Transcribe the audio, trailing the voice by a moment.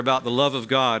About the love of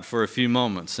God for a few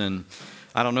moments. And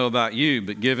I don't know about you,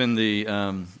 but given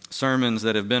the sermons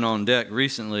that have been on deck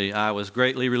recently, I was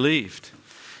greatly relieved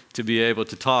to be able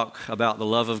to talk about the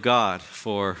love of God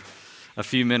for a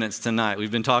few minutes tonight.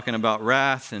 We've been talking about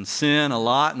wrath and sin a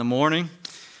lot in the morning,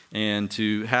 and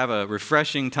to have a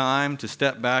refreshing time to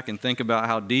step back and think about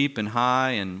how deep and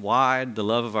high and wide the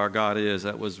love of our God is.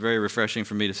 That was very refreshing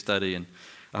for me to study, and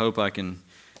I hope I can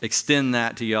extend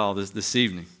that to y'all this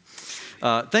evening.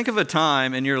 Think of a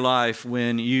time in your life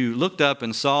when you looked up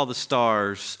and saw the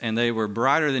stars and they were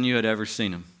brighter than you had ever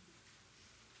seen them.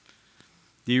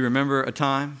 Do you remember a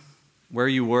time where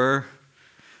you were?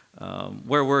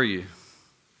 Where were you?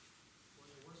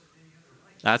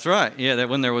 That's right. Yeah, that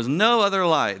when there was no other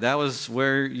light, that was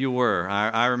where you were.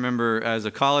 I remember as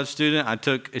a college student, I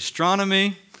took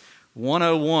Astronomy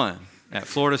 101 at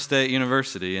Florida State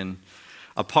University, and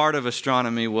a part of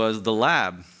astronomy was the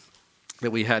lab that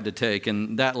we had to take.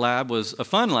 And that lab was a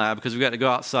fun lab because we got to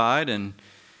go outside and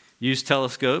use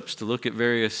telescopes to look at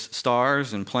various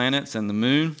stars and planets and the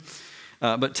moon.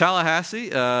 But Tallahassee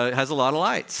has a lot of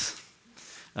lights.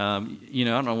 I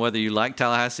don't know whether you like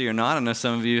Tallahassee or not. I know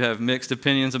some of you have mixed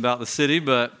opinions about the city,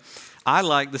 but I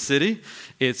like the city.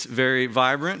 It's very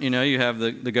vibrant. You have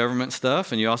the government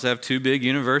stuff, and you also have two big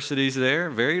universities there.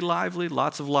 Very lively,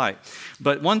 lots of light.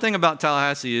 But one thing about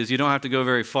Tallahassee is you don't have to go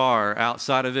very far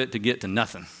outside of it to get to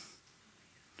nothing.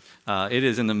 It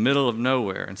is in the middle of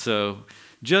nowhere. And so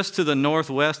just to the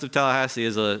northwest of Tallahassee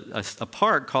is a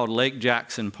park called Lake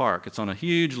Jackson Park. It's on a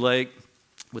huge lake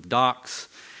with docks,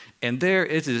 and there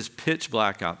it is pitch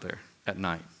black out there at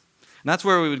night. And that's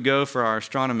where we would go for our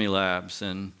astronomy labs.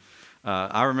 And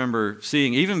I remember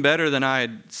seeing, even better than I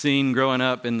had seen growing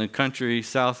up in the country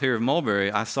south here of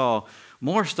Mulberry, I saw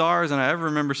more stars than I ever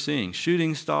remember seeing,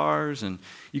 shooting stars. And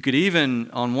you could even,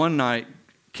 on one night,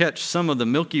 catch some of the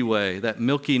Milky Way, that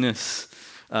milkiness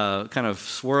kind of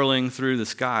swirling through the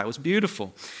sky. It was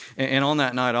beautiful. And on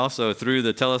that night also, through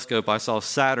the telescope, I saw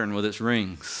Saturn with its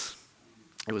rings.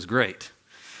 It was great.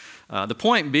 The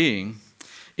point being,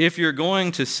 if you're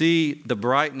going to see the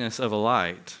brightness of a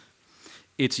light,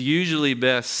 it's usually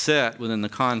best set within the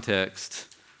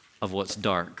context of what's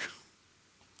dark,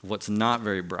 what's not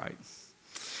very bright.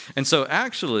 And so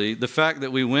actually, the fact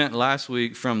that we went last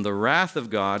week from the wrath of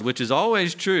God, which is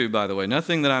always true, by the way,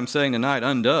 nothing that I'm saying tonight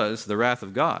undoes the wrath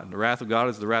of God. The wrath of God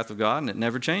is the wrath of God, and it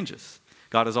never changes.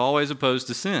 God is always opposed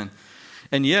to sin.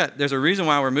 And yet, there's a reason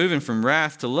why we're moving from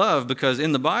wrath to love, because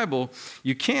in the Bible,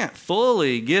 you can't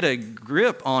fully get a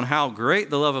grip on how great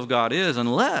the love of God is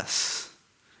unless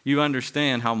you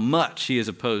understand how much he is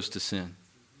opposed to sin.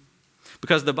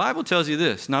 Because the Bible tells you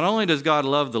this: not only does God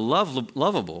love the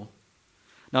lovable,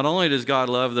 not only does God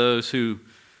love those who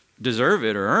deserve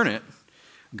it or earn it,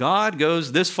 God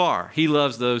goes this far. He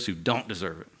loves those who don't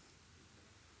deserve it.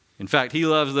 In fact, he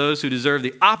loves those who deserve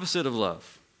the opposite of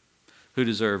love, who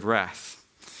deserve wrath.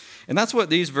 And that's what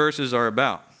these verses are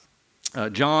about.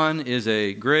 John is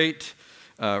a great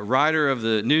writer of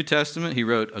the New Testament. He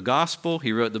wrote a gospel,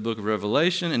 he wrote the book of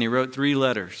Revelation, and he wrote 3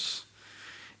 letters.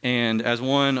 And as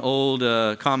one old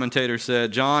commentator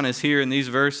said, John is here in these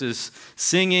verses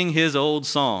singing his old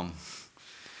song.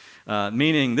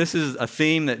 Meaning this is a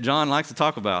theme that John likes to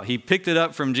talk about. He picked it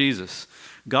up from Jesus.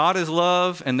 God is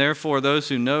love, and therefore those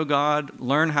who know God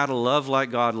learn how to love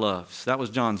like God loves. That was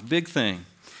John's big thing.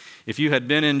 If you had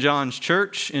been in John's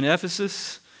church in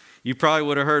Ephesus, you probably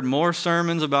would have heard more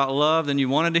sermons about love than you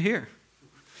wanted to hear,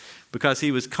 because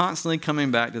he was constantly coming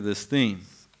back to this theme.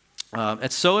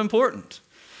 It's so important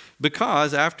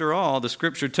because, after all, the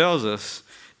Scripture tells us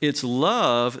it's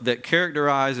love that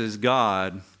characterizes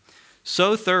God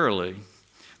so thoroughly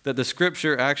that the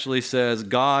Scripture actually says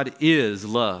God is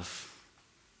love.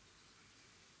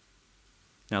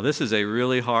 Now, this is a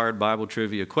really hard Bible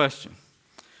trivia question.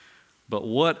 But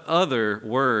what other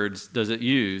words does it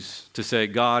use to say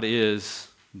God is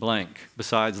blank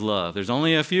besides love? There's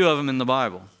only a few of them in the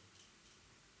Bible.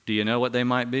 Do you know what they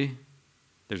might be?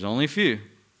 There's only a few.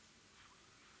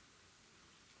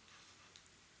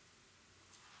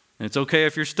 And it's okay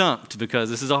if you're stumped, because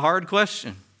this is a hard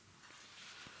question.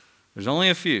 There's only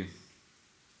a few.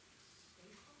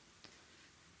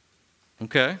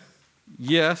 Okay.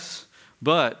 Yes,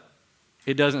 but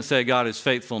it doesn't say God is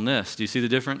faithfulness. Do you see the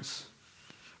difference?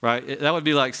 Right? That would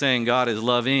be like saying God is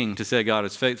loving to say God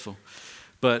is faithful.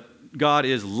 But God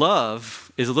is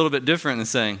love is a little bit different than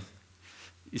saying,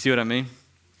 you see what I mean?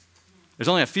 There's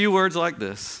only a few words like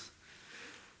this.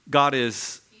 God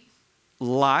is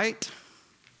light.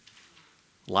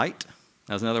 Light.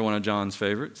 That was another one of John's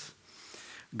favorites.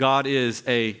 God is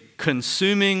a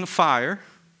consuming fire.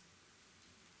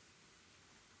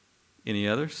 Any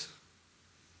others?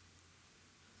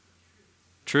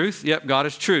 Truth? Yep, God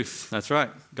is truth. That's right.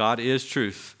 God is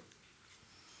truth.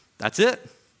 That's it.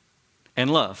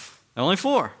 And love. Only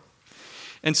 4.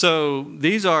 And so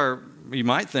these are, you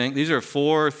might think, these are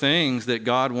 4 things that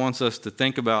God wants us to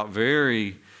think about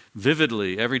very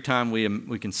vividly every time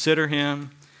we consider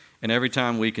him and every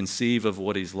time we conceive of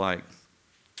what he's like.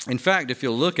 In fact, if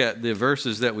you'll look at the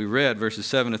verses that we read, verses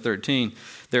 7 to 13,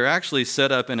 they're actually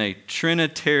set up in a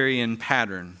Trinitarian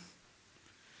pattern,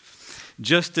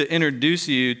 just to introduce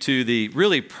you to the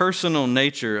really personal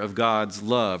nature of God's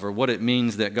love, or what it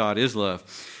means that God is love.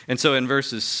 And so in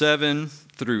verses 7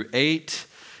 through 8,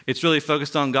 it's really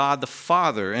focused on God the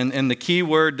Father. And the key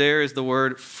word there is the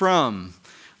word from.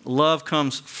 Love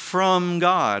comes from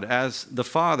God as the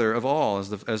Father of all,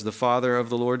 as the Father of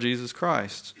the Lord Jesus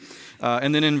Christ.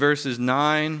 And then in verses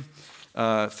 9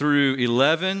 through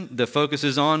 11, the focus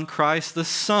is on Christ the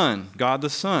Son, God the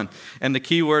Son. And the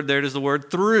key word there is the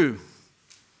word through,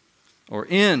 or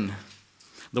in.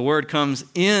 The word comes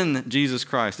in Jesus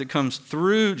Christ. It comes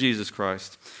through Jesus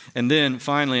Christ. And then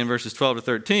finally in verses 12 to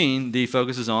 13, the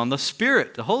focus is on the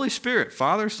Spirit, the Holy Spirit,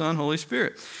 Father, Son, Holy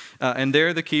Spirit. And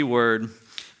there the key word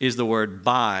is the word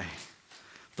by.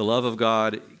 The love of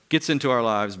God gets into our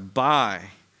lives by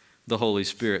the Holy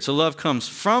Spirit. So love comes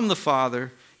from the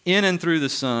Father, in and through the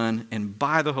Son, and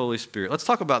by the Holy Spirit. Let's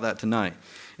talk about that tonight.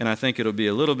 And I think it'll be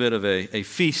a little bit of a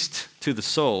feast to the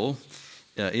soul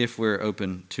if we're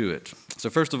open to it. So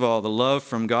first of all, the love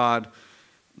from God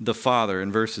the Father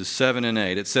in verses 7 and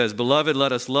 8. It says, "Beloved,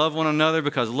 let us love one another,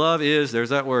 because love is," there's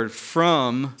that word,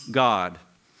 "from God."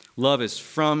 Love is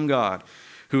from God.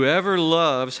 "Whoever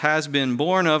loves has been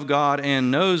born of God and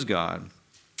knows God.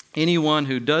 Anyone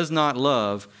who does not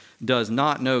love does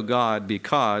not know God,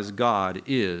 because God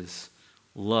is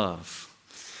love."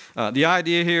 The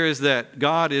idea here is that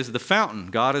God is the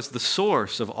fountain. God is the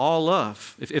source of all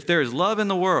love. If there is love in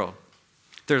the world,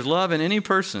 if there's love in any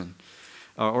person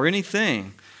or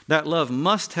anything, that love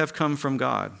must have come from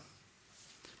God.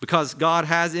 Because God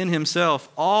has in himself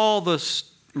all the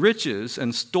riches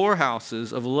and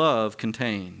storehouses of love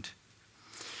contained.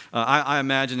 I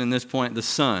imagine in this point the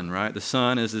sun, right? The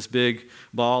sun is this big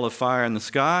ball of fire in the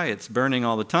sky. It's burning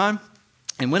all the time.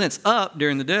 And when it's up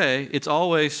during the day, it's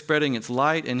always spreading its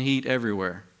light and heat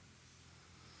everywhere.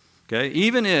 Okay?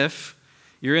 Even if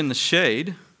you're in the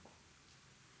shade,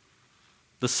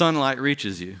 the sunlight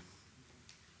reaches you.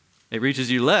 It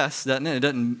reaches you less, doesn't it?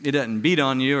 It doesn't beat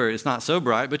on you, or it's not so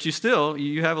bright, but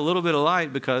you have a little bit of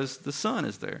light because the sun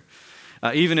is there.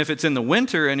 Even if it's in the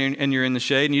winter and you're in the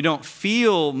shade and you don't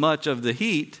feel much of the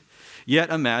heat, yet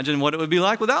imagine what it would be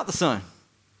like without the sun.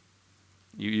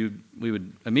 We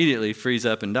would immediately freeze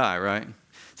up and die, right?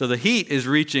 So the heat is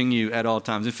reaching you at all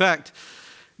times. In fact,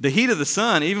 the heat of the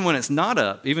sun, even when it's not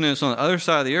up, even when it's on the other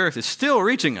side of the earth, is still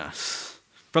reaching us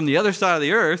from the other side of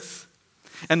the earth.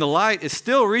 And the light is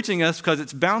still reaching us because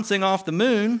it's bouncing off the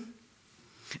moon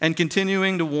and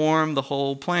continuing to warm the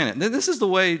whole planet. This is the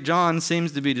way John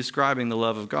seems to be describing the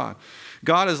love of God.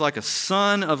 God is like a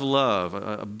sun of love,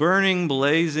 a burning,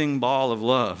 blazing ball of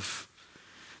love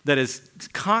that is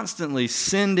constantly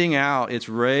sending out its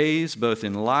rays, both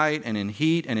in light and in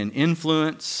heat and in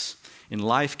influence, in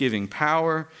life-giving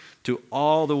power to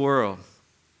all the world.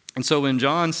 And so when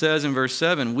John says in verse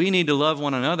 7, we need to love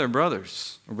one another,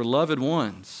 brothers, or beloved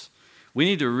ones, we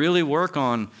need to really work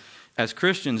on, as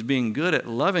Christians, being good at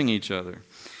loving each other.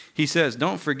 He says,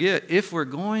 don't forget, if we're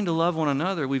going to love one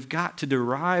another, we've got to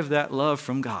derive that love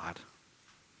from God.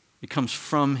 It comes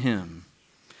from him.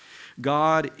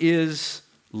 God is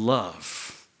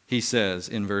love, he says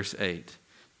in verse 8.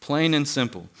 Plain and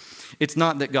simple. It's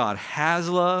not that God has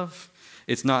love.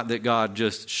 It's not that God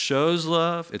just shows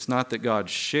love. It's not that God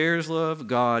shares love.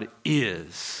 God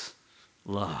is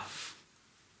love.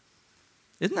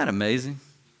 Isn't that amazing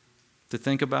to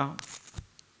think about?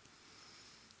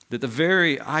 That the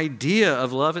very idea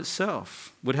of love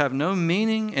itself would have no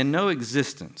meaning and no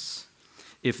existence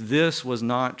if this was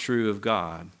not true of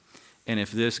God, and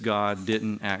if this God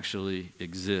didn't actually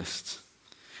exist.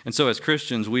 And so as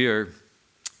Christians, we're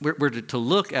to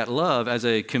look at love as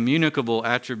a communicable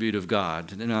attribute of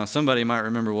God. Now, somebody might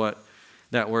remember what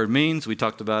that word means. We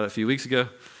talked about it a few weeks ago.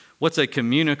 What's a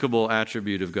communicable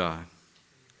attribute of God?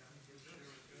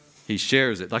 He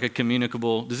shares it, like a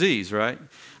communicable disease, right?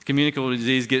 A communicable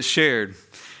disease gets shared,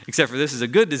 except for this is a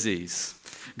good disease.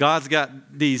 God's got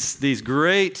these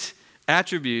great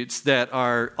attributes that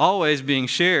are always being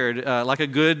shared like a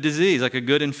good disease, like a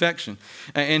good infection.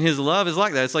 And his love is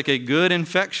like that. It's like a good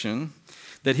infection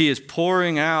that he is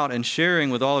pouring out and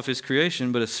sharing with all of his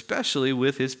creation, but especially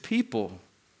with his people.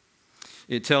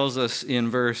 it tells us in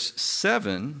verse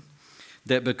 7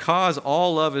 that because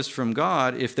all love is from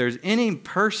God, if there's any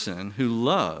person who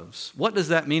loves, what does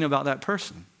that mean about that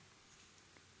person?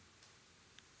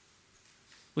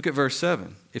 Look at verse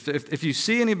 7. If you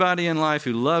see anybody in life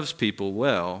who loves people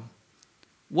well,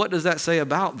 what does that say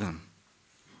about them?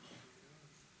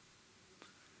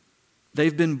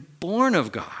 They've been born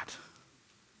of God.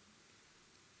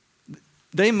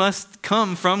 They must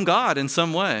come from God in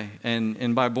some way.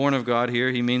 And by born of God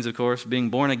here, he means, of course, being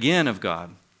born again of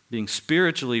God, being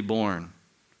spiritually born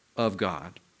of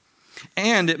God.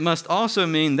 And it must also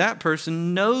mean that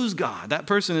person knows God. That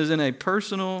person is in a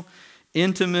personal,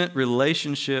 intimate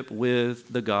relationship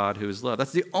with the God who is love.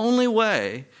 That's the only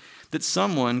way that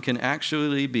someone can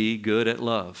actually be good at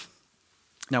love.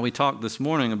 Now, we talked this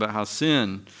morning about how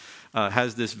sin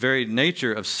has this very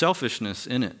nature of selfishness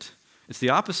in it. It's the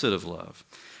opposite of love.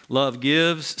 Love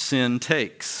gives, sin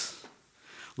takes.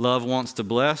 Love wants to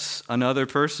bless another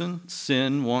person.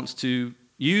 Sin wants to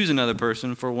use another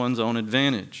person for one's own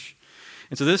advantage.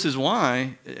 And so this is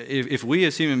why, if we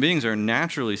as human beings are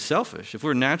naturally selfish, if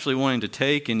we're naturally wanting to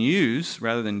take and use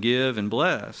rather than give and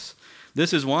bless,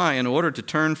 this is why, in order to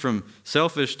turn from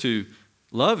selfish to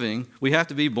loving, we have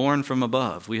to be born from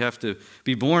above. We have to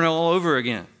be born all over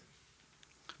again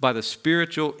by the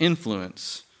spiritual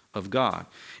influence of God.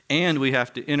 And we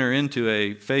have to enter into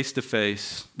a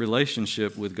face-to-face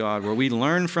relationship with God where we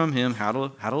learn from him how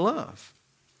to love.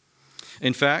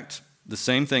 In fact, the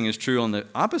same thing is true on the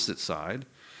opposite side.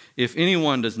 If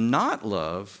anyone does not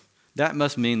love, that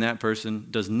must mean that person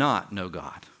does not know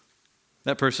God.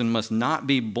 That person must not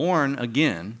be born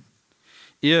again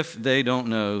if they don't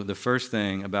know the first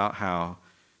thing about how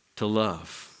to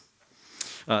love.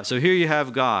 So here you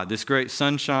have God, this great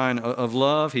sunshine of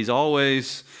love. He's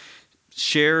always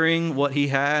sharing what he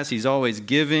has. He's always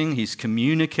giving. He's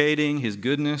communicating his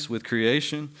goodness with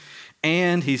creation.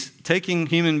 And he's taking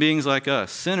human beings like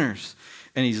us, sinners,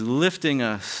 and he's lifting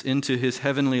us into his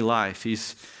heavenly life.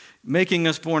 He's making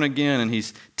us born again, and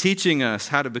he's teaching us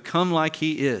how to become like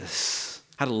he is,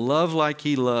 how to love like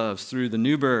he loves through the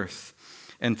new birth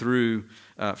and through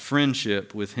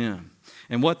friendship with him.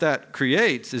 And what that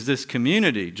creates is this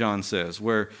community, John says,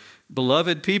 where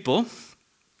beloved people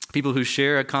who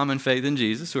share a common faith in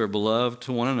Jesus, who are beloved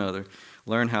to one another,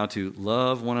 learn how to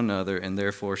love one another and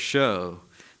therefore show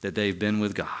that they've been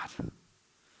with God,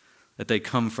 that they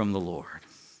come from the Lord.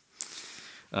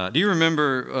 Do you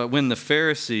remember when the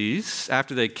Pharisees,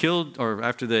 after they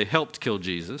helped kill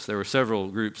Jesus, there were several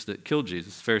groups that killed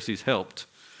Jesus. The Pharisees helped.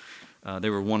 They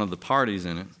were one of the parties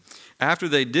in it. After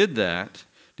they did that,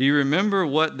 do you remember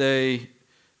what they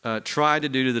tried to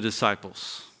do to the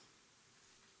disciples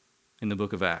in the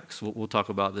book of Acts? We'll talk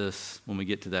about this when we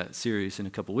get to that series in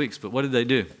a couple weeks. But what did they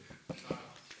do?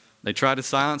 They tried to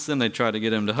silence them. They tried to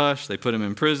get him to hush. They put him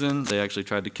in prison. They actually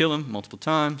tried to kill him multiple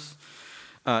times.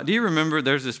 Do you remember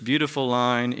there's this beautiful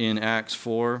line in Acts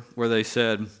 4 where they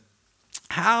said,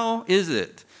 how is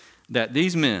it that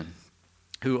these men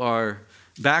who are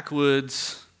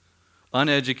backwoods,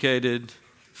 uneducated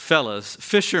fellas,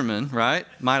 fishermen, right,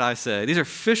 might I say, these are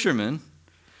fishermen,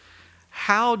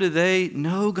 how do they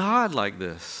know God like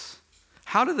this?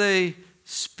 How do they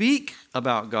speak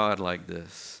about God like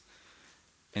this?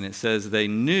 And it says they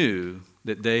knew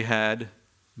that they had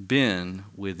been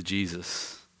with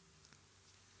Jesus.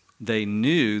 They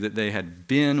knew that they had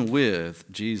been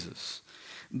with Jesus.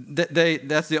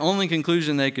 That's the only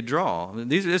conclusion they could draw.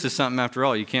 This is something, after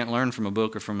all, you can't learn from a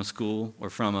book or from a school or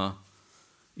from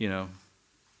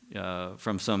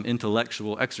from some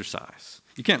intellectual exercise.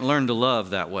 You can't learn to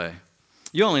love that way.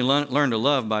 You only learn to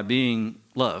love by being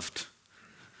loved,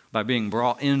 by being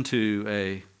brought into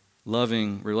a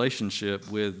loving relationship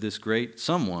with this great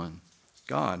someone,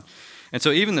 God. And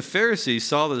so even the Pharisees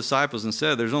saw the disciples and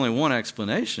said, there's only one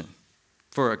explanation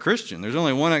for a Christian. There's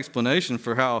only one explanation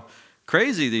for how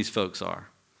crazy these folks are.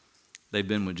 They've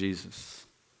been with Jesus.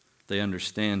 They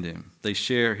understand him. They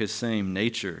share his same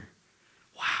nature.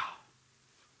 Wow.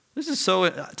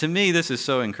 To me, this is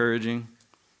so encouraging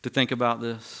to think about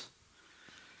this.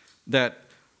 That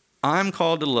I'm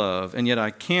called to love, and yet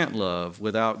I can't love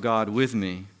without God with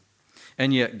me.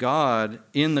 And yet God,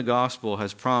 in the gospel,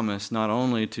 has promised not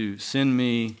only to send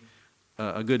me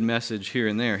a good message here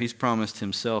and there, he's promised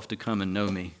himself to come and know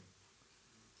me.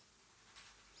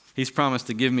 He's promised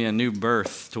to give me a new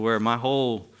birth to where my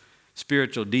whole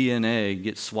spiritual DNA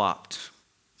gets swapped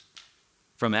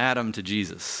from Adam to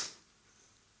Jesus.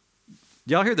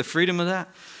 Y'all hear the freedom of that?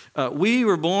 We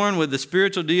were born with the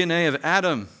spiritual DNA of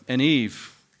Adam and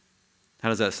Eve. How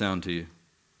does that sound to you?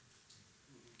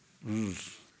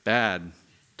 Bad.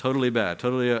 totally bad,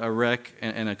 totally a wreck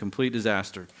and a complete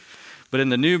disaster. But in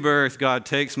the new birth, God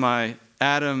takes my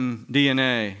Adam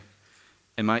DNA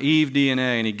and my Eve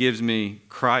DNA, and he gives me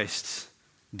Christ's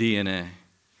DNA,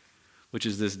 which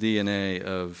is this DNA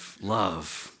of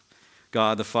love.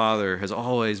 God the Father has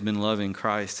always been loving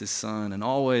Christ, his Son, and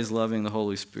always loving the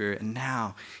Holy Spirit, and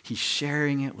now he's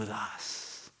sharing it with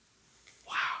us.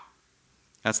 Wow.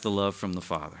 That's the love from the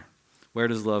Father. Where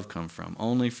does love come from?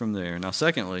 Only from there. Now,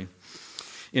 secondly,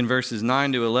 in verses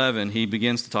 9 to 11, he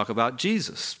begins to talk about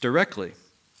Jesus directly.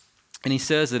 And he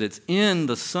says that it's in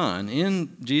the Son,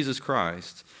 in Jesus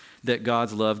Christ, that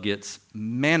God's love gets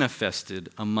manifested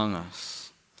among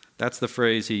us. That's the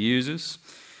phrase he uses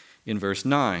in verse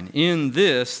 9. In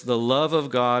this, the love of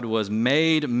God was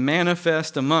made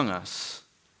manifest among us,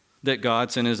 that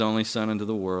God sent his only Son into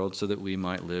the world so that we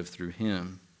might live through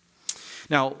him.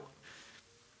 Now,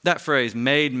 that phrase,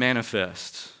 made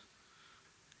manifest,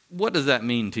 what does that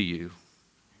mean to you?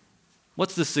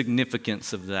 What's the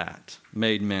significance of that,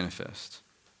 made manifest?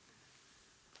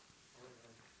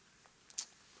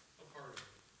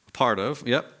 A part of,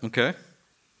 yep, okay.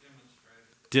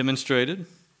 Demonstrated,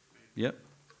 yep.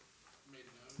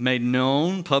 Made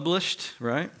known, published,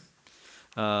 right?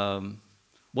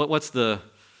 What's the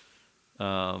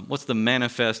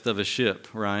manifest of a ship,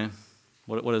 Ryan?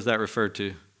 What does that refer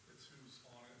to?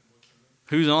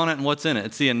 Who's on it and what's in it.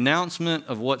 It's the announcement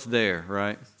of what's there,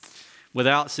 right?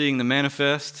 Without seeing the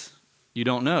manifest, you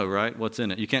don't know, right, what's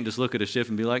in it. You can't just look at a ship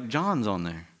and be like, John's on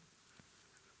there.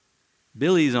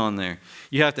 Billy's on there.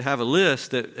 You have to have a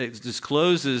list that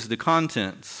discloses the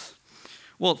contents.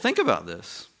 Well, think about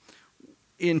this.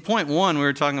 In point 1, we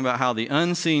were talking about how the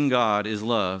unseen God is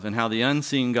love and how the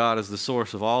unseen God is the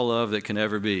source of all love that can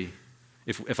ever be.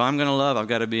 If I'm going to love, I've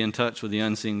got to be in touch with the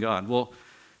unseen God. Well,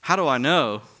 how do I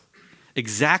know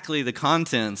exactly the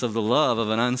contents of the love of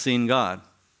an unseen God?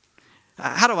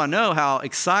 How do I know how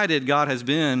excited God has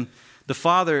been, the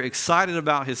Father excited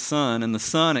about his Son, and the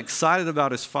Son excited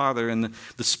about his Father, and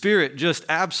the Spirit just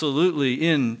absolutely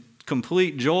in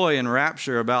complete joy and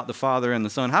rapture about the Father and the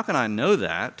Son? How can I know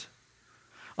that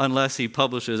unless he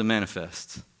publishes a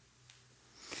manifest?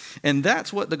 And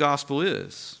that's what the gospel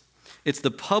is. It's the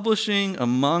publishing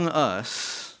among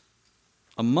us,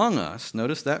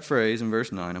 notice that phrase in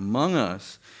verse 9, among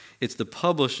us, it's the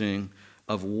publishing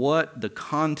of what the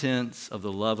contents of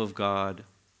the love of God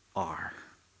are.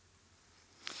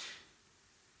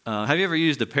 Have you ever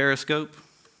used a periscope?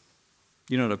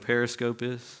 You know what a periscope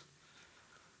is?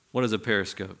 What is a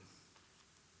periscope?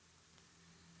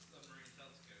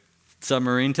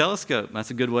 Submarine telescope. That's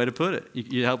a good way to put it.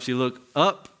 It helps you look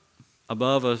up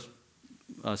above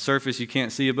a surface you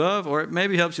can't see above, or it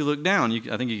maybe helps you look down.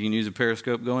 I think you can use a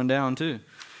periscope going down too.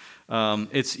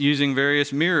 It's using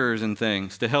various mirrors and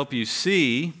things to help you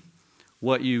see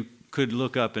what you could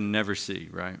look up and never see,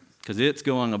 right? Because it's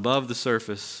going above the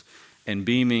surface and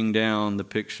beaming down the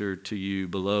picture to you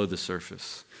below the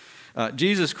surface.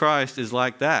 Jesus Christ is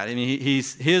like that. I mean,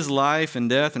 his life and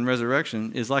death and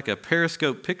resurrection is like a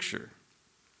periscope picture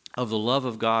of the love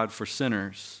of God for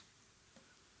sinners.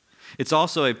 It's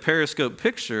also a periscope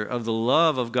picture of the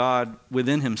love of God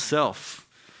within himself.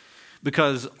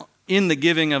 Because in the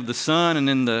giving of the Son and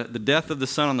in the death of the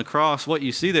Son on the cross, what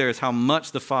you see there is how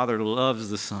much the Father loves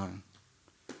the Son.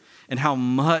 And how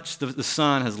much the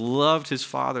Son has loved his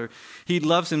Father. He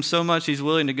loves him so much he's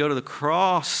willing to go to the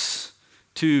cross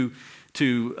to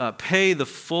pay the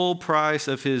full price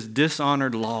of his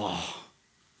dishonored law.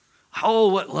 Oh,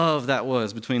 what love that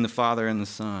was between the Father and the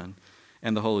Son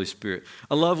and the Holy Spirit.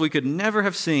 A love we could never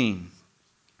have seen,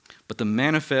 but the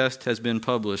manifest has been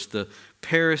published. The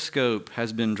periscope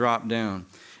has been dropped down,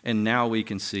 and now we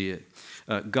can see it.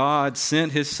 God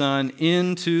sent his Son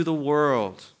into the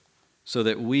world so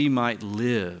that we might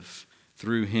live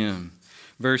through him.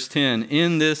 Verse 10,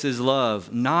 in this is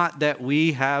love, not that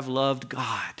we have loved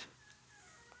God.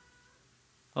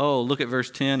 Oh, look at verse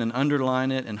 10 and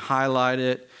underline it and highlight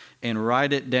it and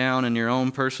write it down in your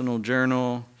own personal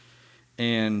journal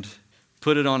and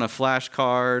put it on a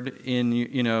flashcard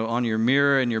on your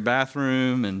mirror in your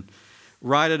bathroom and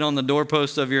write it on the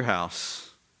doorpost of your house.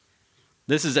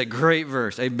 This is a great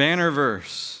verse, a banner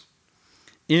verse.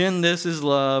 In this is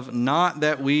love, not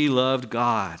that we loved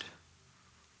God,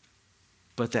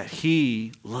 but that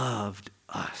he loved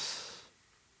us.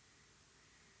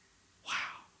 Wow.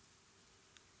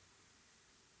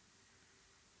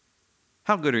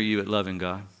 How good are you at loving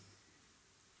God?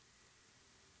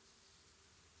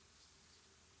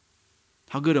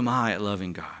 How good am I at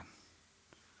loving God?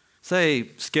 Say,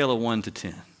 scale of 1 to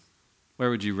 10. Where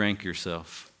would you rank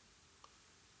yourself?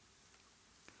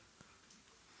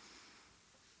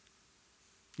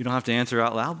 You don't have to answer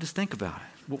out loud. Just think about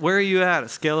it. Where are you at a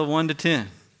scale of 1 to 10?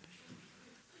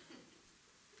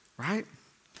 Right?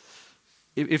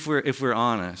 If we're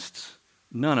honest,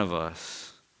 none of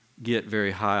us get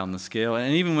very high on the scale.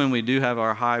 And even when we do have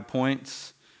our high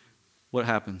points, what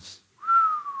happens?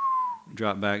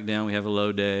 Drop back down. We have a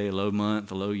low day, a low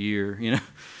month, a low year,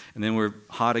 And then we're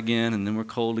hot again, and then we're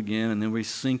cold again, and then we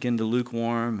sink into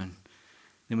lukewarm, and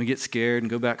then we get scared and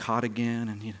go back hot again.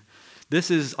 And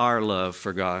this is our love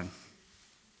for God.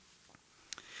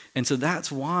 And so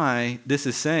that's why this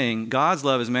is saying God's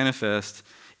love is manifest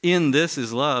in this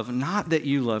is love, not that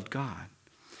you loved God.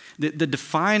 The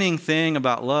defining thing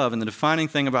about love and the defining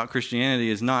thing about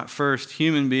Christianity is not first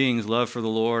human beings' love for the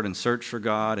Lord and search for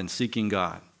God and seeking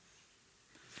God.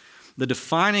 The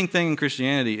defining thing in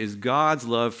Christianity is God's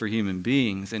love for human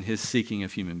beings and his seeking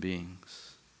of human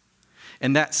beings.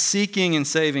 And that seeking and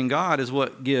saving God is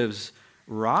what gives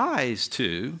rise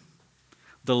to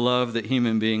the love that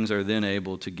human beings are then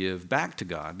able to give back to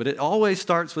God. But it always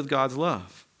starts with God's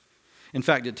love. In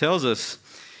fact, it tells us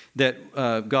that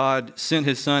God sent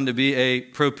his son to be a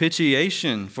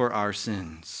propitiation for our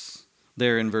sins,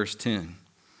 there in verse 10.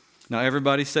 Now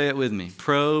everybody say it with me.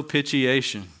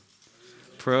 Propitiation.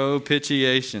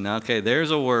 Propitiation. Okay,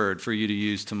 there's a word for you to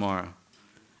use tomorrow.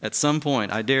 At some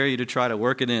point, I dare you to try to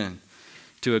work it in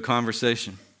to a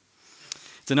conversation.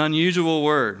 It's an unusual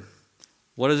word.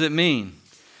 What does it mean?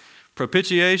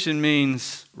 Propitiation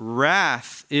means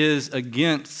wrath is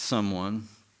against someone,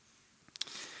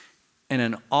 and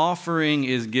an offering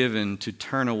is given to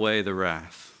turn away the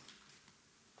wrath.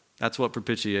 That's what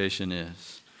propitiation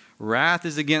is. Wrath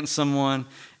is against someone,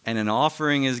 and an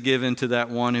offering is given to that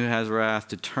one who has wrath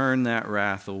to turn that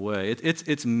wrath away.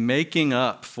 It's making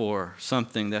up for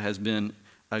something that has been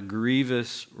a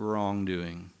grievous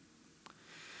wrongdoing.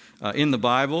 In the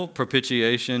Bible,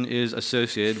 propitiation is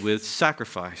associated with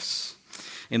sacrifice.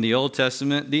 In the Old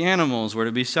Testament, the animals were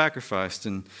to be sacrificed,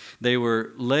 and they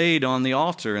were laid on the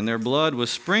altar, and their blood was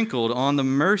sprinkled on the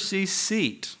mercy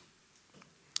seat.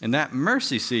 And that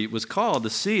mercy seat was called the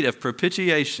seat of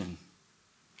propitiation,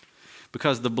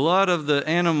 because the blood of the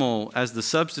animal as the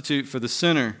substitute for the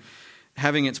sinner,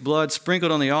 having its blood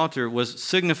sprinkled on the altar, was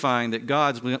signifying that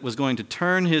God was going to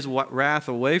turn his wrath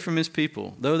away from his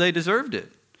people, though they deserved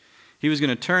it. He was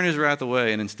going to turn his wrath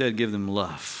away and instead give them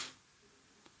love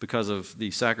because of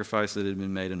the sacrifice that had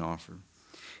been made and offered.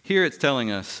 Here it's telling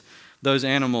us those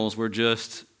animals were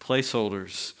just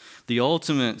placeholders. The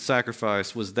ultimate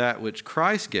sacrifice was that which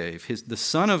Christ gave, the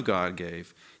Son of God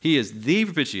gave. He is the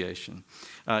propitiation.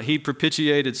 He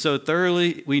propitiated so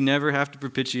thoroughly, we never have to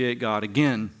propitiate God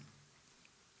again.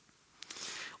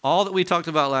 All that we talked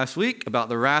about last week, about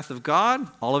the wrath of God,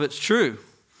 all of it's true.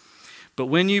 But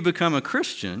when you become a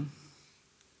Christian,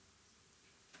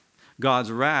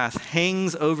 God's wrath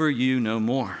hangs over you no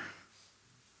more.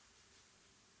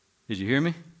 Did you hear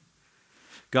me?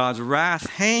 God's wrath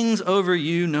hangs over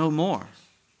you no more.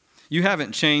 You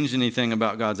haven't changed anything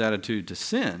about God's attitude to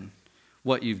sin.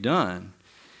 What you've done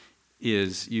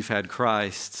is you've had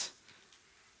Christ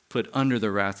put under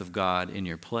the wrath of God in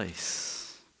your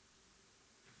place.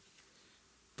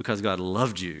 Because God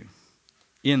loved you.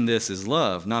 In this is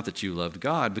love, not that you loved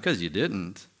God, because you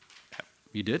didn't.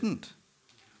 You didn't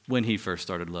when he first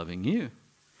started loving you.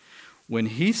 When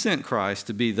he sent Christ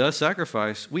to be the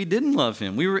sacrifice, we didn't love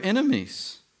him. We were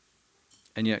enemies.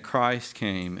 And yet Christ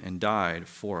came and died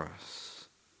for us.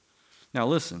 Now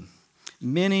listen,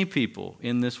 many people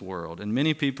in this world, and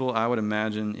many people I would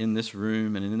imagine in this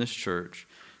room and in this church,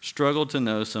 struggle to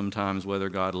know sometimes whether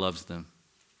God loves them.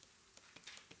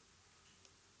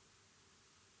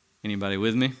 Anybody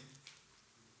with me?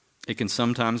 It can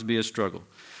sometimes be a struggle.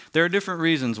 There are different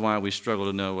reasons why we struggle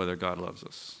to know whether God loves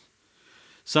us.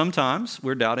 Sometimes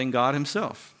we're doubting God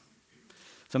himself.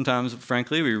 Sometimes,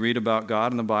 frankly, we read about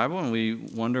God in the Bible and we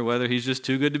wonder whether he's just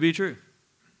too good to be true.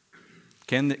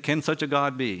 Can such a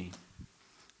God be?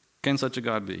 Can such a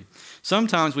God be?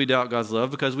 Sometimes we doubt God's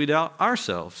love because we doubt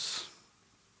ourselves.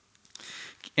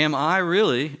 Am I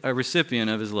really a recipient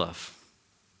of his love?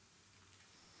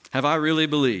 Have I really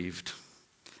believed?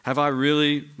 Have I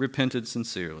really repented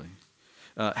sincerely?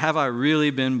 Have I really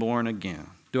been born again?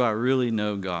 Do I really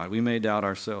know God? We may doubt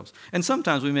ourselves. And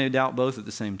sometimes we may doubt both at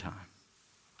the same time.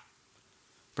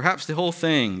 Perhaps the whole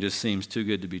thing just seems too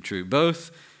good to be true.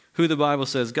 Both who the Bible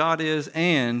says God is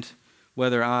and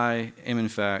whether I am in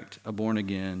fact a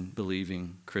born-again,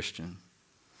 believing Christian.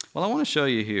 Well, I want to show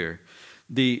you here.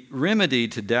 The remedy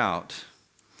to doubt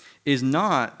is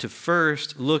not to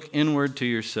first look inward to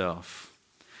yourself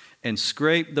and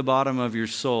scrape the bottom of your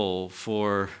soul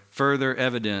for further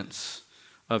evidence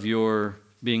of your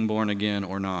being born again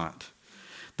or not.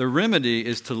 The remedy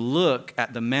is to look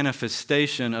at the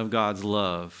manifestation of God's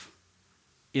love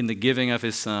in the giving of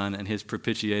his Son and his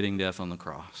propitiating death on the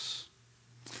cross.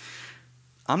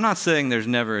 I'm not saying there's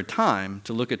never a time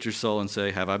to look at your soul and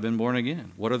say, have I been born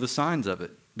again? What are the signs of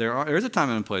it? There is a time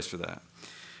and a place for that.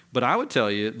 But I would tell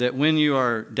you that when you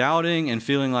are doubting and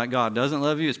feeling like God doesn't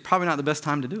love you, it's probably not the best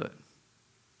time to do it.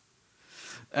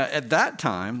 At that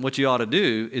time, what you ought to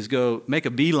do is go make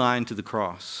a beeline to the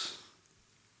cross.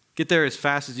 Get there as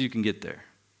fast as you can get there.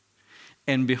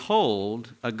 And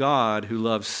behold a God who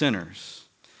loves sinners.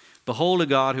 Behold a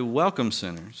God who welcomes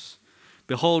sinners.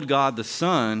 Behold God the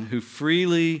Son who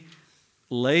freely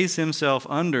lays himself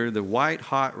under the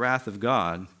white-hot wrath of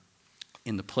God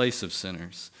in the place of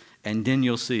sinners. And then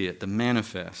you'll see it, the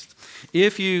manifest.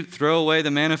 If you throw away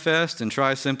the manifest and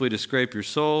try simply to scrape your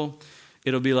soul,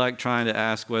 it'll be like trying to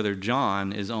ask whether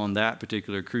John is on that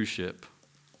particular cruise ship.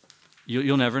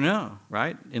 You'll never know,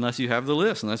 right? Unless you have the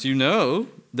list, unless you know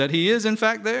that he is in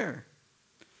fact there.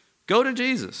 Go to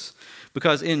Jesus.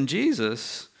 Because in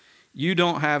Jesus, you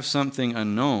don't have something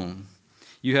unknown.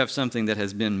 You have something that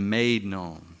has been made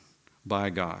known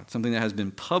by God. Something that has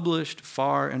been published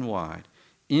far and wide.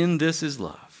 In this is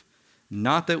love.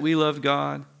 Not that we loved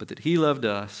God, but that he loved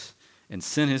us and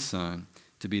sent his Son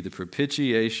to be the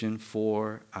propitiation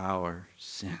for our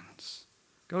sins.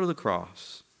 Go to the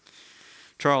cross.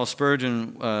 Charles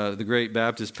Spurgeon, the great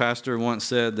Baptist pastor, once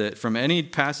said that from any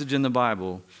passage in the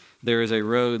Bible, there is a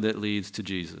road that leads to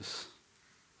Jesus.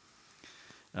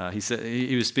 He said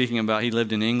he was speaking about, he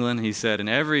lived in England. He said, in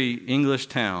every English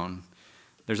town,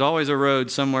 there's always a road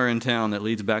somewhere in town that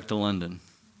leads back to London.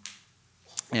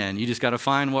 And you just got to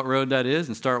find what road that is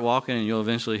and start walking, and you'll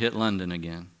eventually hit London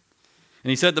again. And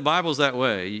he said the Bible's that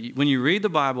way. When you read the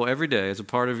Bible every day as a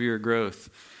part of your growth,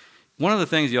 one of the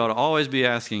things you ought to always be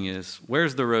asking is,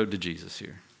 where's the road to Jesus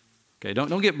here? Okay,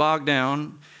 don't get bogged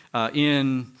down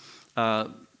in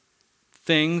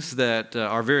things that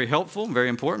are very helpful, very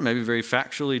important, maybe very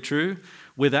factually true,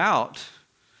 without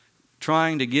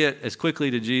trying to get as quickly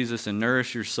to Jesus and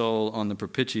nourish your soul on the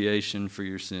propitiation for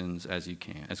your sins as you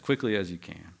can, as quickly as you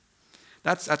can.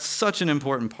 That's such an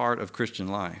important part of Christian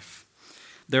life.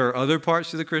 There are other parts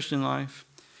to the Christian life,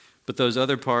 but those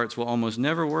other parts will almost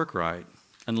never work right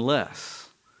unless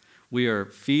we are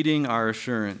feeding our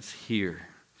assurance here.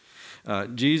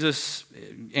 Jesus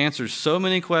answers so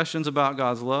many questions about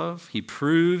God's love. He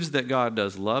proves that God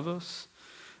does love us.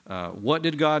 What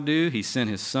did God do? He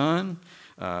sent his Son.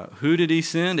 Who did he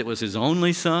send? It was his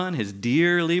only Son, his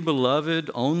dearly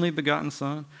beloved, only begotten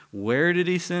Son. Where did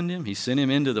he send him? He sent him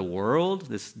into the world,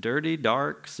 this dirty,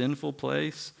 dark, sinful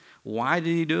place. Why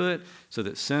did he do it? So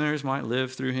that sinners might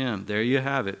live through him. There you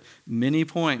have it. Many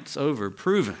points over,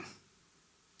 proven.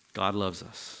 God loves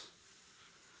us.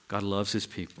 God loves his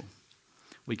people.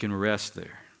 We can rest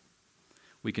there.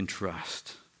 We can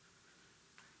trust.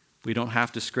 We don't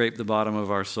have to scrape the bottom of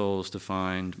our souls to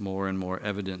find more and more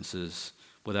evidences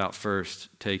without first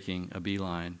taking a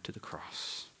beeline to the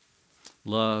cross.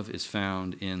 Love is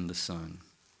found in the Son.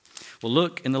 Well,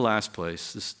 look in the last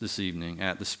place this evening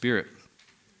at the Spirit.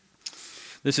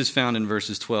 This is found in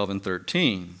verses 12 and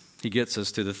 13. He gets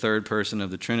us to the third person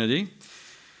of the Trinity.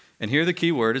 And here the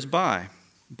key word is by.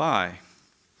 By.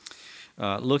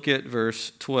 Look at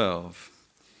verse 12.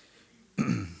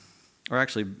 Or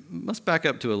actually, let's back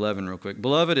up to 11 real quick.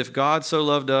 Beloved, if God so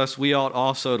loved us, we ought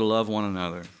also to love one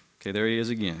another. Okay, there he is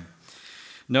again.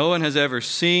 No one has ever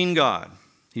seen God.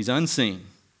 He's unseen.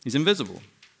 He's invisible.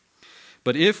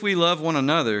 But if we love one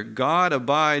another, God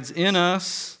abides in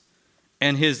us,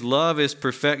 and his love is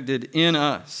perfected in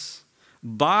us.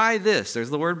 By this, there's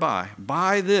the word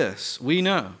by this we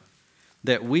know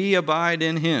that we abide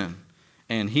in him,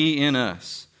 and he in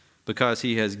us, because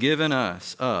he has given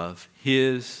us of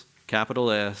his, capital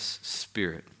S,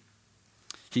 Spirit.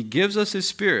 He gives us his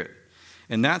Spirit,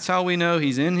 and that's how we know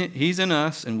he's in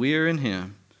us and we are in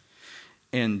him.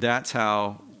 And that's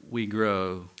how we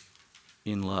grow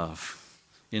in love,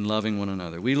 in loving one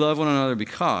another. We love one another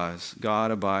because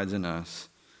God abides in us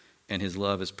and his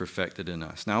love is perfected in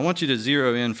us. Now, I want you to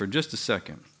zero in for just a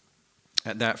second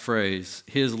at that phrase,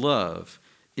 his love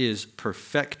is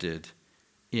perfected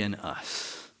in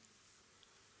us.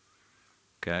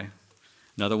 Okay?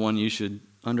 Another one you should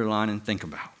underline and think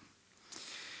about.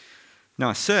 Now,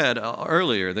 I said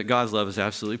earlier that God's love is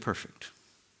absolutely perfect.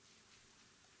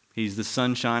 He's the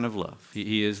sunshine of love.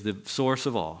 He is the source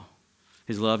of all.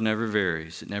 His love never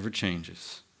varies. It never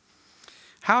changes.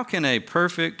 How can a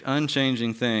perfect,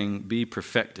 unchanging thing be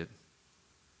perfected?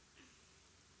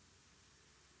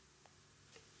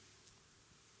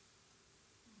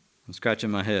 I'm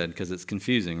scratching my head because it's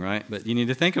confusing, right? But you need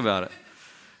to think about it.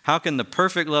 How can the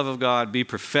perfect love of God be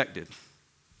perfected?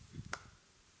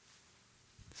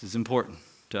 This is important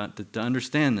to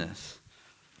understand this.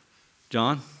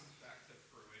 John? Back to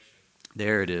fruition.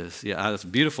 There it is. Yeah, that's a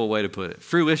beautiful way to put it.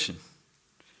 Fruition.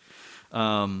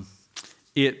 God's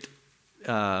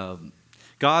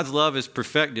love is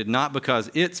perfected not because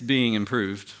it's being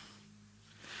improved,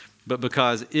 but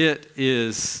because it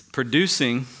is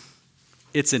producing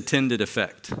its intended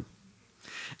effect.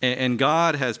 And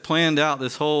God has planned out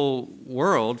this whole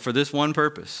world for this one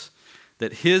purpose,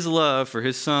 that his love for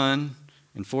his Son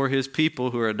and for his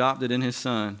people who are adopted in his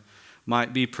Son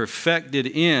might be perfected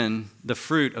in the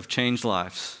fruit of changed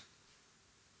lives.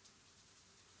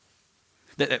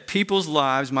 That people's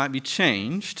lives might be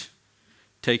changed,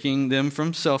 taking them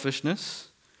from selfishness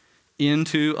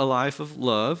into a life of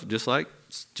love, just like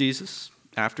Jesus,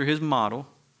 after his model,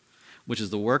 which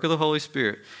is the work of the Holy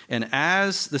Spirit. And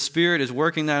as the Spirit is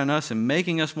working that in us and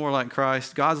making us more like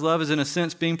Christ, God's love is in a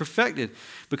sense being perfected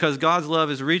because God's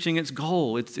love is reaching its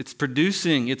goal. It's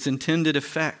producing its intended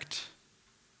effect.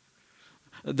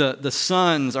 The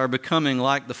sons are becoming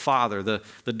like the Father.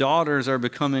 The daughters are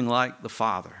becoming like the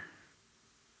Father.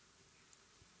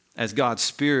 As God's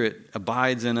Spirit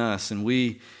abides in us and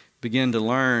we begin to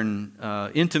learn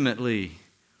intimately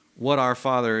what our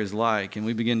Father is like, and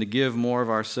we begin to give more of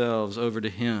ourselves over to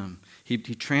him, he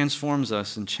transforms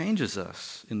us and changes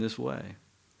us in this way.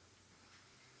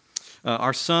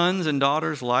 Are sons and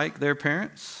daughters like their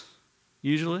parents,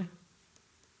 usually?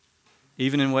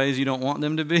 Even in ways you don't want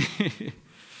them to be?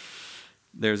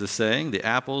 There's a saying, the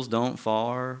apples don't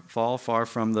fall far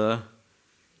from the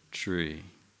tree.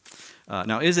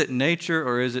 Now, is it nature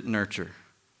or is it nurture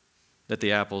that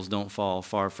the apples don't fall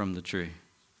far from the tree?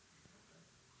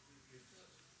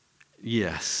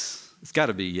 Yes. It's got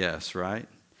to be yes, right?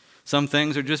 Some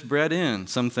things are just bred in.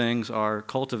 Some things are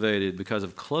cultivated because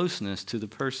of closeness to the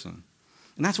person.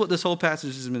 And that's what this whole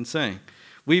passage has been saying.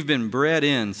 We've been bred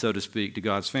in, so to speak, to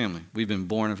God's family. We've been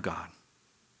born of God.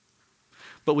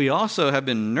 But we also have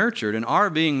been nurtured and are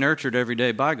being nurtured every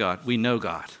day by God. We know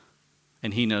God,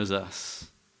 and he knows us.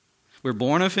 We're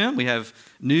born of him. We have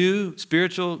new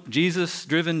spiritual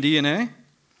Jesus-driven DNA.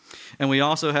 And we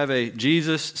also have a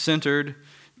Jesus-centered,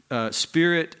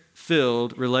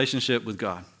 Spirit-filled relationship with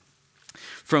God.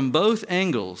 From both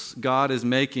angles, God is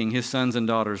making his sons and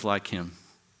daughters like him.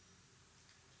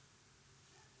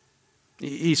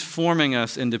 He's forming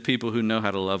us into people who know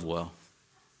how to love well.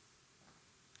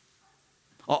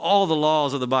 All the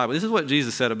laws of the Bible. This is what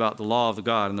Jesus said about the law of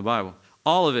God in the Bible.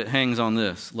 All of it hangs on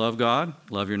this. Love God,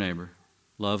 love your neighbor.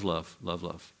 Love, love, love,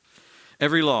 love.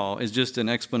 Every law is just an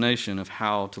explanation of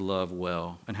how to love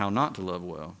well and how not to love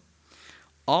well.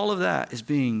 All of that is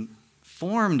being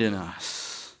formed in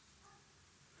us.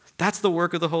 That's the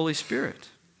work of the Holy Spirit.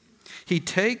 He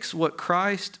takes what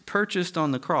Christ purchased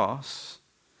on the cross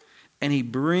and he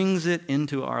brings it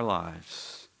into our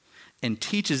lives and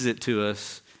teaches it to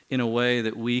us in a way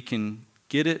that we can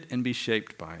get it and be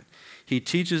shaped by it. He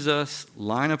teaches us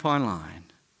line upon line,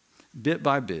 bit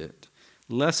by bit,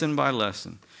 lesson by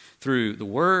lesson, through the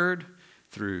Word,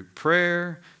 through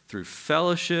prayer, through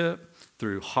fellowship,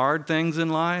 through hard things in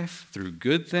life, through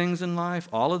good things in life.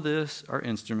 All of this are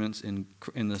instruments in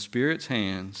the Spirit's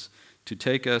hands to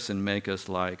take us and make us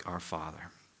like our Father.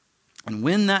 And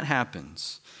when that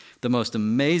happens, the most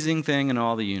amazing thing in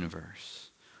all the universe,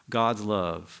 God's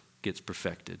love gets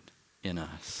perfected in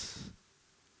us.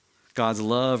 God's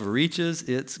love reaches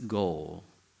its goal.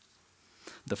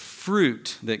 The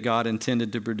fruit that God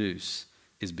intended to produce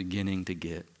is beginning to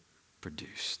get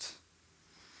produced.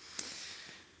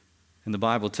 And the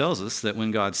Bible tells us that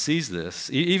when God sees this,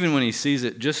 even when he sees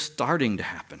it just starting to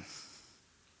happen,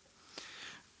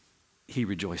 he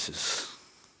rejoices.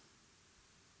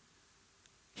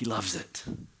 He loves it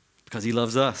because he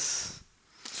loves us.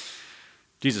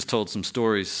 Jesus told some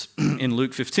stories in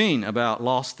Luke 15 about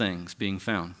lost things being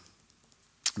found.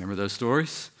 Remember those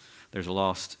stories? There's a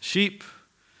lost sheep.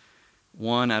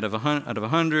 One out of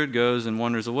 100 goes and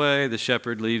wanders away. The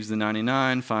shepherd leaves the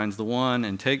 99, finds the one,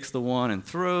 and takes the one and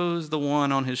throws the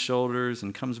one on his shoulders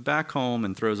and comes back home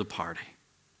and throws a party.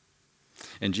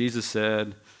 And Jesus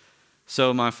said,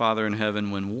 "So my Father in heaven,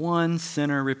 when one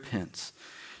sinner repents,"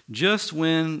 just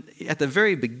when, at the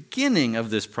very beginning of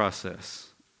this process,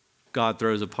 God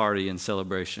throws a party in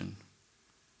celebration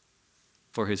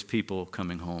for his people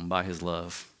coming home by his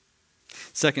love.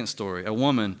 Second story, a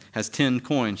woman has 10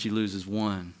 coins, she loses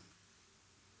one.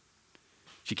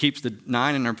 She keeps the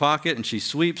 9 in her pocket and she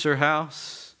sweeps her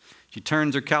house. She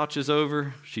turns her couches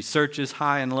over. She searches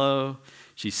high and low.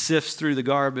 She sifts through the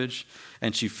garbage,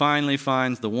 and she finally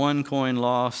finds the one coin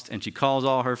lost, and she calls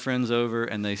all her friends over,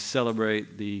 and they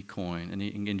celebrate the coin.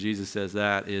 And Jesus says,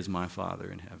 that is my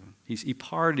Father in heaven. He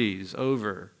parties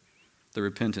over the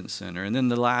repentant sinner. And then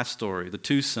the last story, the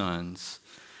two sons,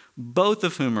 both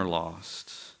of whom are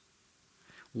lost,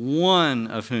 one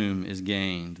of whom is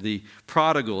gained. The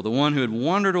prodigal, the one who had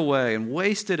wandered away and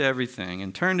wasted everything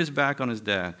and turned his back on his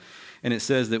dad. And it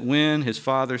says that when his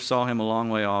father saw him a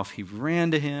long way off, he ran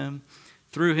to him,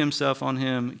 threw himself on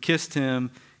him, kissed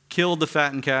him, killed the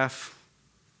fattened calf,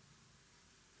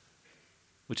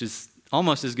 which is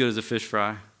almost as good as a fish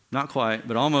fry. Not quite,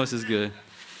 but almost as good.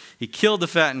 He killed the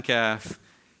fattened calf,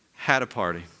 had a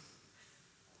party.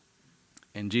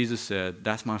 And Jesus said,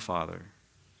 that's my Father.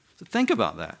 So think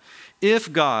about that.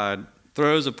 If God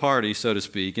throws a party, so to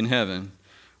speak, in heaven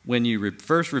when you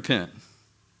first repent,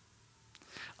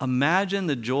 imagine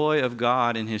the joy of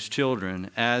God in his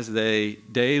children as they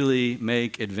daily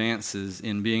make advances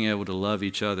in being able to love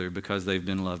each other because they've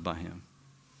been loved by him.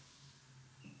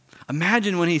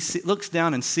 Imagine when he looks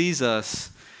down and sees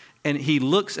us, and he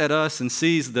looks at us and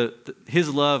sees his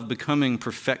love becoming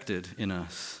perfected in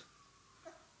us.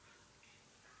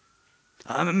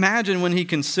 Imagine when he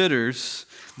considers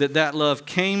that love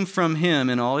came from him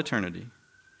in all eternity,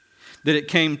 that it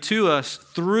came to us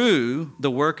through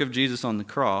the work of Jesus on the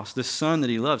cross, the Son that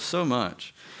he loves so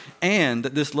much, and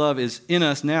that this love is in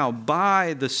us now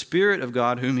by the Spirit of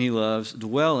God whom he loves,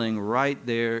 dwelling right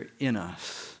there in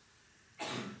us.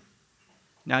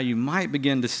 Now you might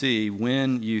begin to see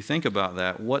when you think about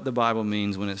that what the Bible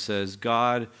means when it says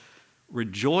God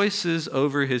rejoices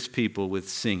over his people with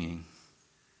singing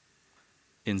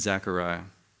in Zechariah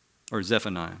or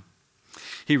Zephaniah.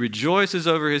 He rejoices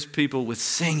over his people with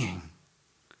singing.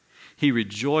 He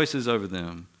rejoices over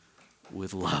them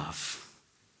with love.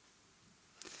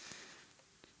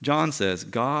 John says,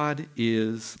 God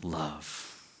is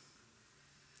love.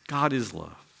 God is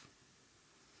love.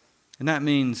 And that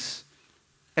means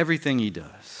everything he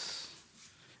does,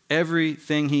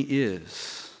 everything he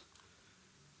is,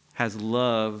 has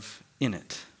love in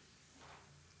it.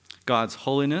 God's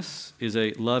holiness is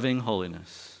a loving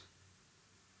holiness.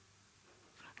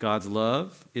 God's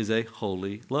love is a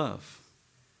holy love.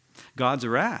 God's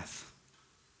wrath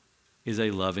is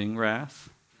a loving wrath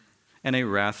and a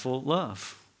wrathful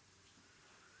love.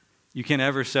 You can't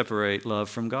ever separate love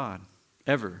from God,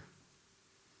 ever.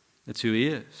 That's who he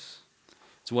is.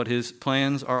 It's what his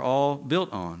plans are all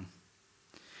built on.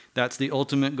 That's the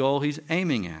ultimate goal he's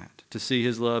aiming at, to see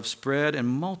his love spread and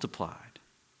multiplied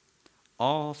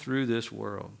all through this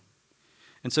world.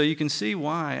 And so you can see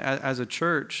why, as a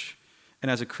church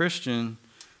and as a Christian,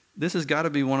 this has got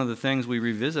to be one of the things we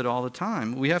revisit all the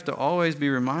time. We have to always be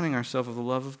reminding ourselves of the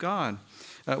love of God.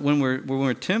 When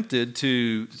we're tempted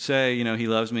to say, he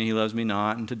loves me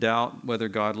not, and to doubt whether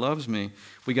God loves me,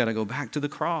 we got to go back to the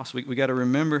cross. We got to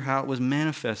remember how it was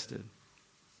manifested.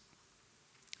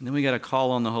 And then we got to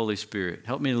call on the Holy Spirit.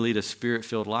 Help me to lead a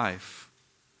Spirit-filled life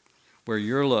where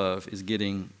your love is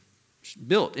getting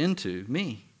built into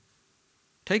me.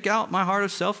 Take out my heart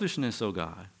of selfishness, O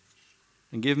God,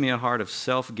 and give me a heart of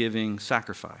self-giving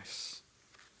sacrifice.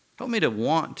 Help me to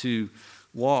want to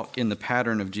walk in the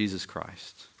pattern of Jesus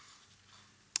Christ,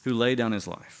 who laid down his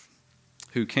life,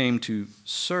 who came to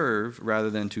serve rather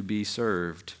than to be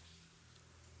served.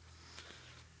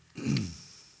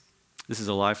 This is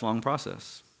a lifelong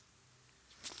process.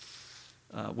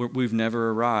 We've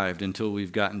never arrived until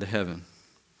we've gotten to heaven.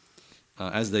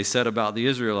 As they said about the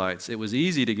Israelites, it was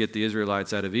easy to get the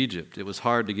Israelites out of Egypt. It was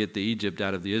hard to get the Egypt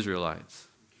out of the Israelites.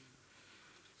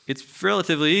 It's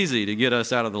relatively easy to get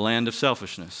us out of the land of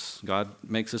selfishness. God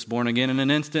makes us born again in an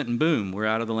instant, and boom, we're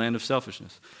out of the land of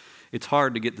selfishness. It's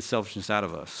hard to get the selfishness out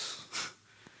of us.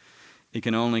 It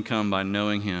can only come by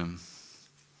knowing him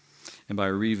and by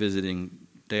revisiting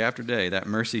day after day that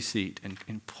mercy seat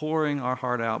and pouring our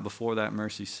heart out before that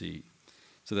mercy seat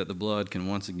so that the blood can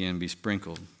once again be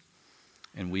sprinkled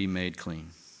and we made clean.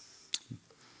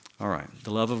 All right,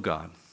 the love of God.